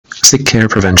Sick care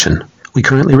prevention. We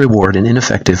currently reward an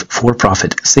ineffective,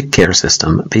 for-profit sick care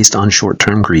system based on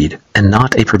short-term greed, and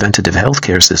not a preventative health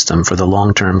care system for the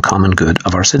long-term common good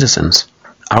of our citizens.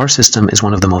 Our system is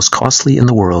one of the most costly in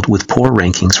the world, with poor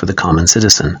rankings for the common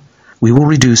citizen. We will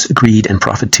reduce greed and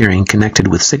profiteering connected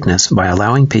with sickness by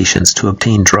allowing patients to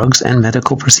obtain drugs and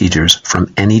medical procedures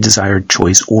from any desired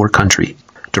choice or country.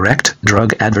 Direct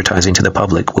drug advertising to the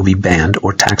public will be banned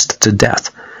or taxed to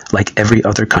death, like every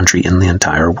other country in the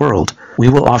entire world. We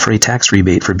will offer a tax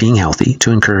rebate for being healthy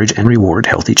to encourage and reward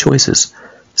healthy choices.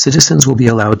 Citizens will be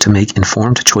allowed to make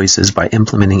informed choices by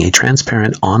implementing a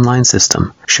transparent online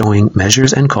system showing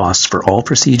measures and costs for all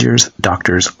procedures,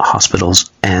 doctors,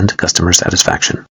 hospitals, and customer satisfaction.